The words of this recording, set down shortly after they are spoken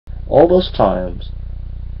all those times,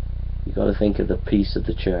 you've got to think of the peace of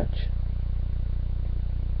the church.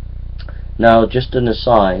 Now, just an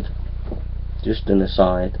aside,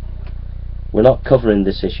 we're not covering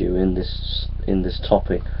this issue in this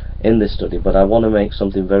topic, in this study, but I want to make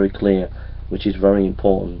something very clear, which is very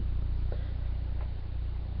important.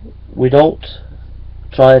 We don't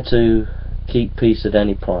try to keep peace at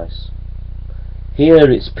any price. Here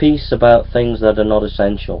it's peace about things that are not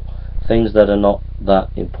essential, things that are not that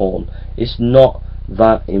important. It's not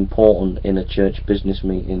that important in a church business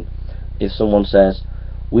meeting if someone says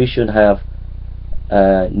we should have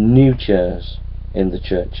new chairs in the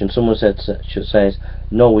church, and someone says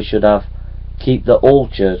no, we should keep the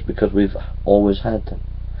old chairs because we've always had them.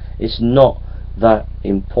 It's not that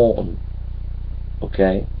important.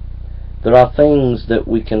 Okay, there are things that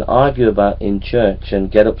we can argue about in church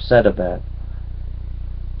and get upset about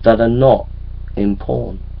that are not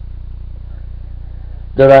important.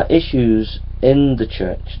 There are issues in the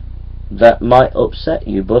church that might upset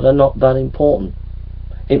you but are not that important.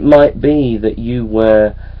 It might be that you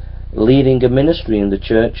were leading a ministry in the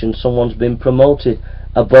church and someone's been promoted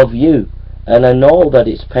above you, and I know that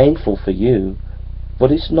it's painful for you,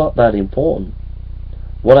 but it's not that important.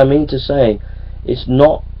 What I mean to say, it's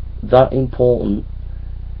not that important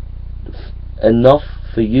enough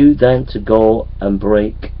for you then to go and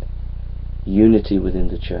break unity within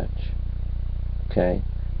the church. Okay,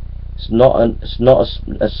 it's not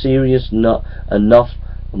a serious, not enough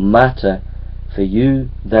matter for you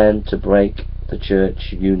then to break the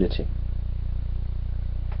church unity.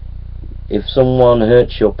 If someone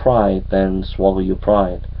hurts your pride, then swallow your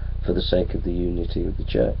pride for the sake of the unity of the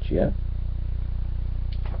church. Yeah,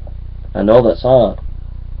 I know that's hard,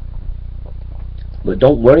 but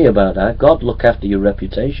don't worry about that. God looks after your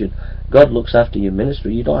reputation. God looks after your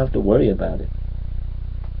ministry. You don't have to worry about it.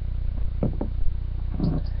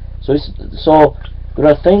 So there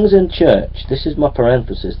are things in church, this is my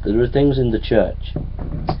parenthesis, there are things in the church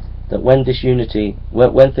that when disunity,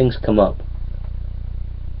 when things come up,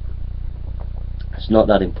 it's not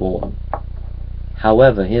that important.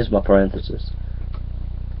 However, here's my parenthesis.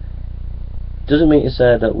 Doesn't mean to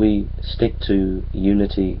say that we stick to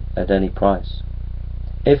unity at any price.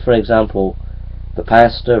 If, for example, the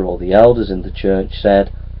pastor or the elders in the church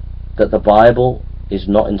said that the Bible is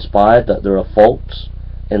not inspired, that there are faults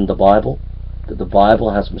in the Bible, that the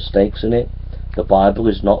Bible has mistakes in it, the Bible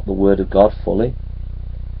is not the Word of God fully,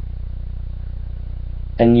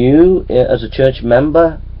 and you as a church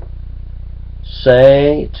member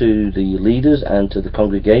say to the leaders and to the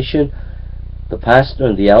congregation, the pastor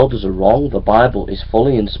and the elders are wrong, the Bible is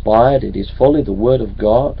fully inspired, it is fully the Word of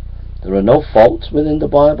God, there are no faults within the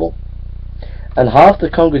Bible, and half the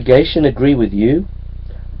congregation agree with you,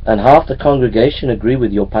 and half the congregation agree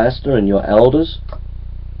with your pastor and your elders,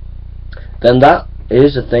 then that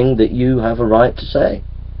is a thing that you have a right to say.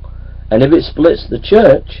 And if it splits the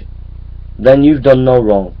church, then you've done no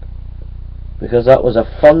wrong, because that was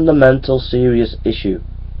a fundamental, serious issue.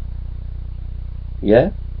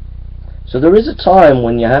 Yeah? So there is a time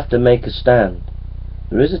when you have to make a stand.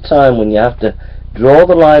 There is a time when you have to draw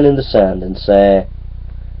the line in the sand and say,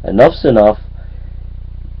 enough's enough.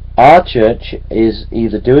 Our church is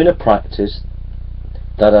either doing a practice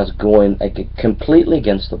that is going completely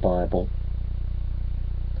against the Bible,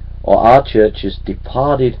 or our church has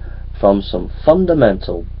departed from some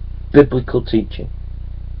fundamental biblical teaching.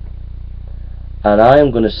 And I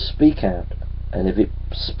am going to speak out, and if it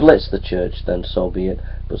splits the church, then so be it,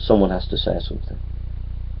 but someone has to say something.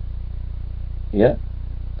 Yeah?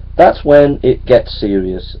 That's when it gets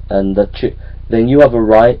serious, and then you have a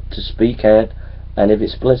right to speak out, and if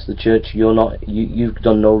it splits the church, you've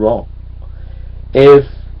done no wrong. If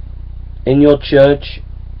in your church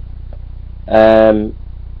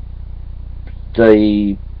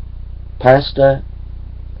the pastor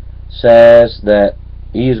says that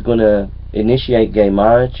he is going to initiate gay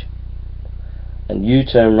marriage, and you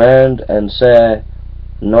turn around and say,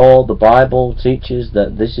 no, the Bible teaches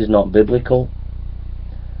that this is not biblical,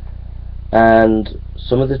 and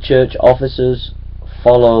some of the church officers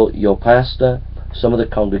follow your pastor, some of the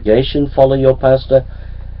congregation follow your pastor,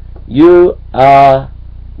 you have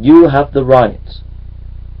the right.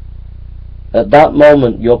 At that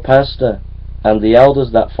moment, your pastor and the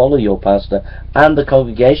elders that follow your pastor and the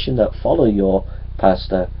congregation that follow your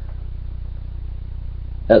pastor,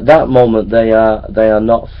 at that moment they are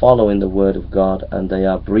not following the Word of God, and they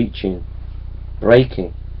are breaking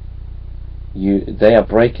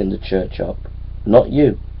the church up, not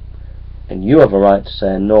you. And you have a right to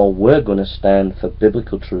say, no, we're going to stand for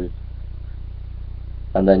biblical truth.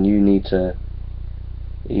 And then you need to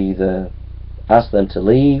either ask them to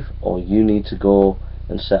leave or you need to go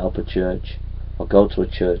and set up a church, or go to a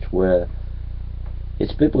church where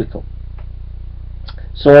it's biblical.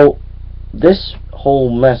 So this whole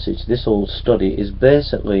message, this whole study is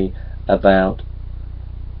basically about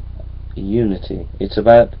unity. It's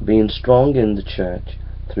about being strong in the church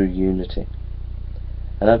through unity.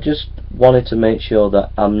 And I've just wanted to make sure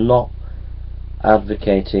that I'm not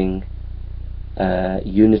advocating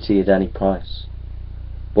unity at any price,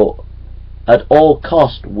 but at all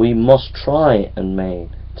cost we must try and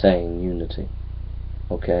maintain unity.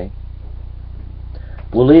 Okay,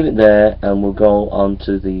 we'll leave it there and we'll go on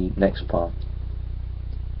to the next part.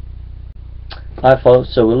 Hi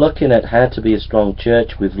folks, so we're looking at how to be a strong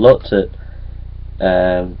church. We've looked at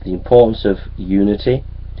the importance of unity,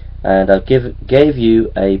 and I gave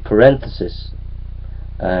you a parenthesis,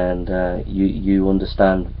 and you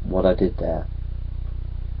understand what I did there.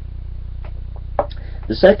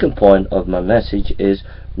 The second point of my message is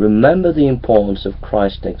remember the importance of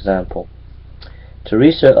Christ's example.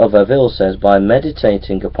 Teresa of Avila says, by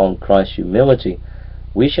meditating upon Christ's humility,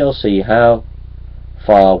 we shall see how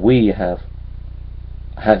far we have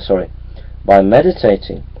by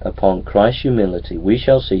meditating upon Christ's humility, we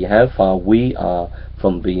shall see how far we are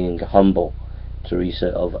from being humble. Teresa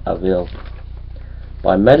of Avila.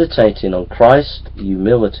 By meditating on Christ's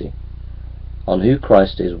humility, on who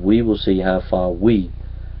Christ is, we will see how far we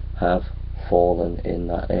have fallen in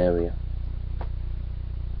that area.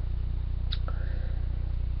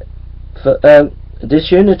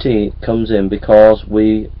 Disunity comes in because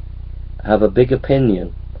we have a big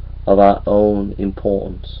opinion of our own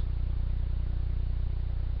importance.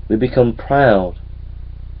 We become proud,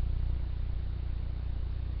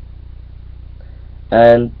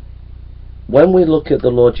 and when we look at the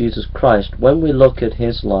Lord Jesus Christ, when we look at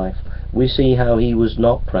his life, we see how he was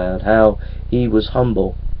not proud, how he was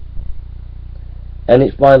humble. And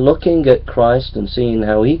it's by looking at Christ and seeing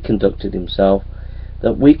how he conducted himself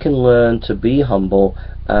that we can learn to be humble,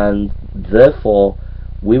 and therefore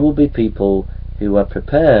we will be people who are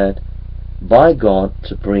prepared by God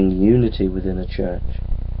to bring unity within a church.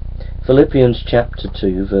 Philippians chapter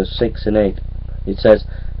 2 verse 6 and 8, it says,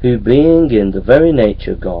 who being in the very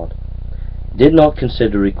nature God, did not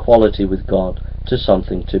consider equality with God to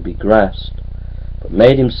something to be grasped, but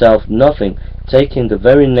made himself nothing, taking the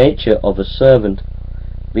very nature of a servant,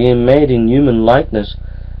 being made in human likeness,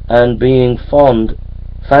 and being found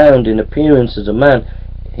in appearance as a man.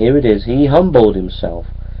 Here it is, he humbled himself,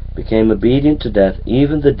 became obedient to death,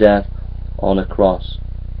 even the death on a cross.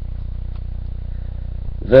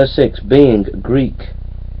 Verse 6, being Greek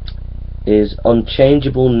is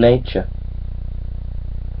unchangeable nature.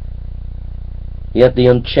 He had the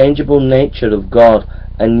unchangeable nature of God,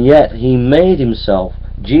 and yet he made himself,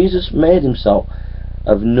 Jesus made himself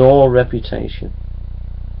of no reputation.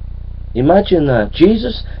 Imagine that.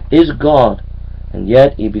 Jesus is God, and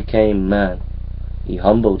yet he became man. He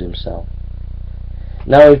humbled himself.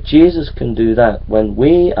 Now if Jesus can do that, when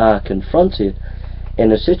we are confronted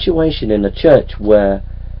in a situation in a church where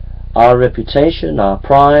our reputation, our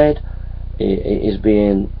pride is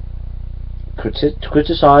being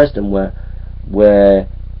criticized, and we're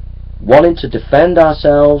wanting to defend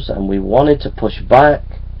ourselves and we wanted to push back,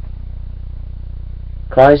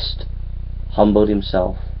 Christ humbled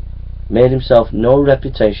himself, made himself no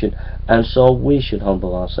reputation, and so we should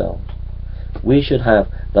humble ourselves. We should have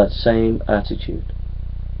that same attitude.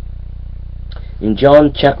 In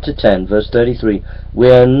John chapter 10 verse 33, we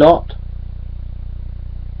are not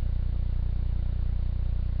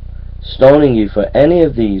stoning you for any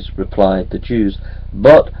of these, replied the Jews,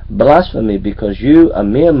 but blasphemy, because you, a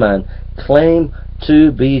mere man, claim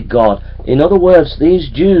to be God. In other words, these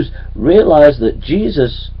Jews realized that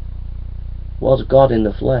Jesus was God in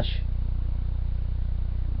the flesh.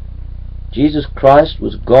 Jesus Christ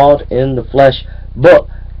was God in the flesh, but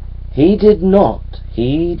he did not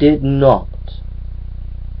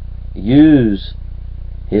use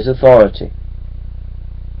his authority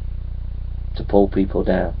to pull people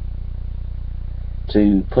down,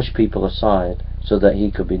 to push people aside so that he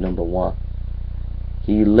could be number one.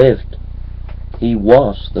 He lived. He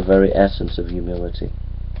was the very essence of humility.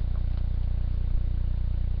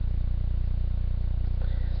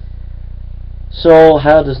 So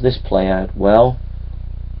how does this play out? Well,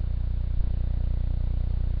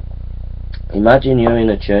 imagine you're in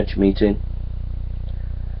a church meeting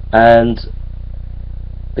and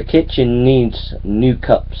the kitchen needs new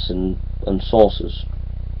cups and saucers,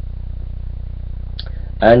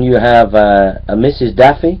 and you have a Mrs.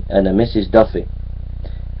 Daffy and a Mrs. Duffy.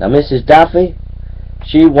 Now Mrs. Daffy,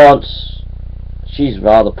 she's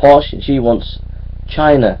rather posh, and she wants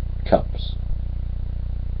china cups.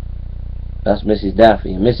 That's Mrs.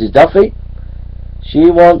 Daffy. And Mrs. Duffy, she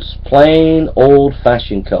wants plain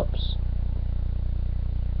old-fashioned cups.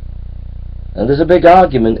 And there's a big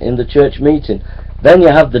argument in the church meeting. Then you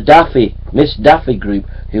have the Daffy, Miss Daffy group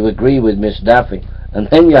who agree with Miss Daffy. And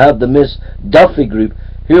then you have the Miss Duffy group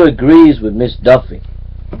who agrees with Miss Duffy.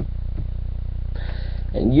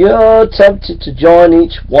 And you're tempted to join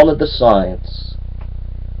each one of the sides.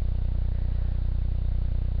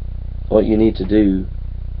 What you need to do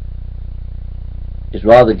is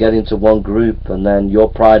rather get into one group, and then your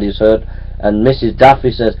pride is hurt, and Mrs.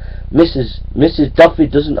 Duffy says, Mrs. Duffy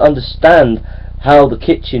doesn't understand how the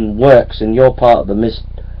kitchen works, and you're part of the Miss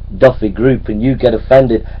Duffy group, and you get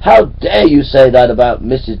offended. How dare you say that about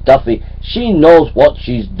Mrs. Duffy? She knows what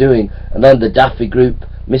she's doing. And then the Daffy group,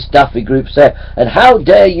 Miss Daffy group, say, and how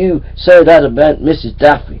dare you say that about Mrs.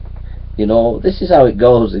 Daffy? You know, this is how it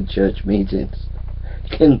goes in church meetings.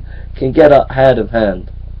 Can get out of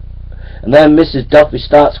hand. And then Mrs. Duffy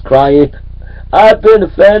starts crying, I've been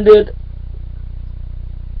offended.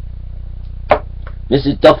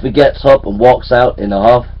 Mrs. Duffy gets up and walks out in a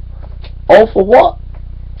huff. All for what?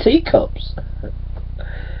 Teacups.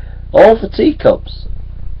 All for teacups.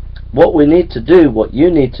 What we need to do, what you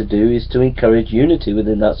need to do, is to encourage unity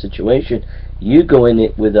within that situation. You go in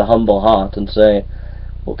it with a humble heart and say,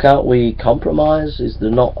 well, can't we compromise? Is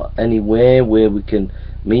there not any way where we can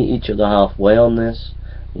meet each other halfway on this?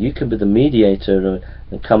 You can be the mediator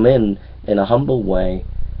and come in a humble way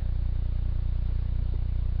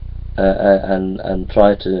and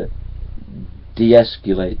try to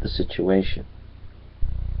de-escalate the situation.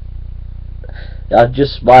 I'm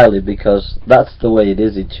just smiling because that's the way it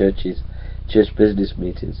is in churches, church business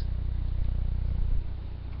meetings.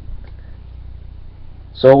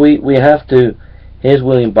 So we have to. Here's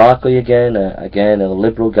William Barclay again. Again, a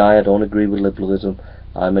liberal guy. I don't agree with liberalism.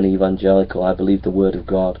 I'm an evangelical. I believe the Word of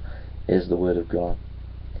God is the Word of God.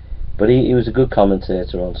 But he was a good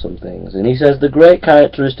commentator on some things. And he says the great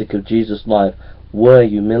characteristic of Jesus' life were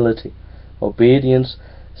humility, obedience,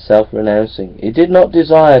 self-renouncing. He did not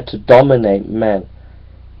desire to dominate men.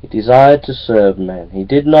 He desired to serve men. He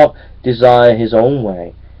did not desire his own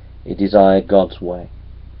way. He desired God's way.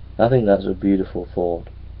 I think that's a beautiful thought.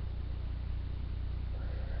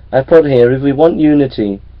 I put here, if we want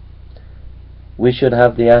unity, we should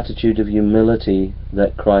have the attitude of humility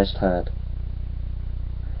that Christ had.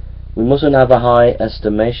 We mustn't have a high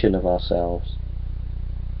estimation of ourselves.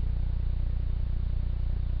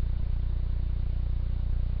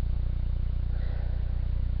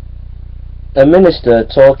 A minister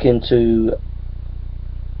talking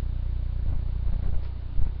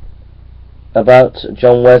about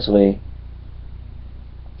John Wesley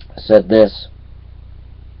said this.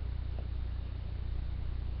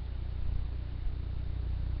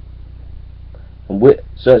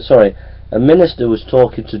 A minister was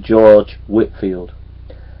talking to George Whitefield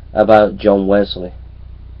about John Wesley.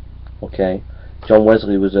 Okay, John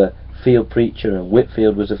Wesley was a field preacher and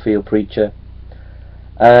Whitefield was a field preacher.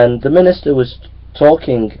 And the minister was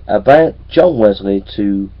talking about John Wesley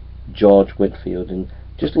to George Whitefield, and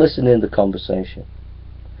just listen in the conversation.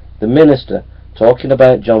 The minister, talking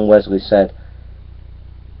about John Wesley, said,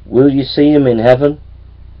 "Will you see him in heaven?"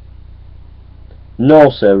 "No,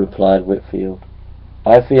 sir," replied Whitefield.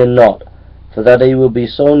 "I fear not, for that he will be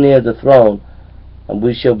so near the throne, and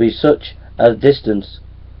we shall be such a distance,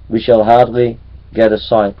 we shall hardly get a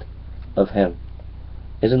sight of him."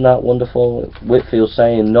 Isn't that wonderful? Whitefield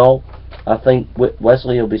saying, no, I think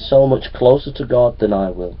Wesley will be so much closer to God than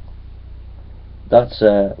I will. That's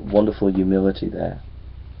a wonderful humility there.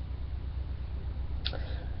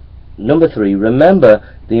 Number 3, remember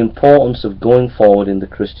the importance of going forward in the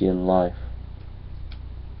Christian life.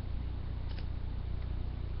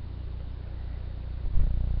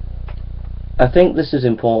 I think this is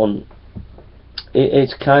important.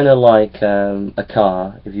 It's kind of like a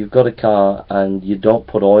car. If you've got a car and you don't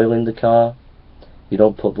put oil in the car, you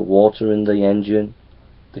don't put the water in the engine,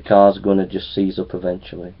 the car's going to just seize up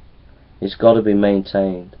eventually. It's got to be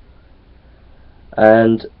maintained.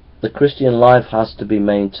 And the Christian life has to be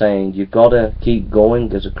maintained. You've got to keep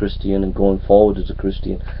going as a Christian and going forward as a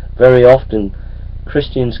Christian. Very often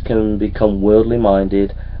Christians can become worldly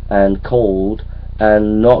minded and cold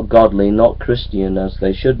and not godly, not Christian as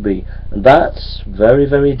they should be. And that's very,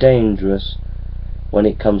 very dangerous when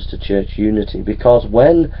it comes to church unity, because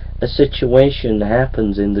when a situation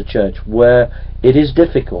happens in the church where it is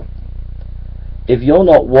difficult, if you're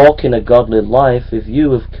not walking a godly life, if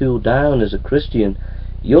you have cooled down as a Christian,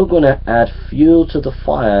 you're going to add fuel to the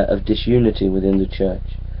fire of disunity within the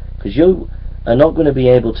church, because you are not going to be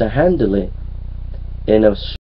able to handle it in a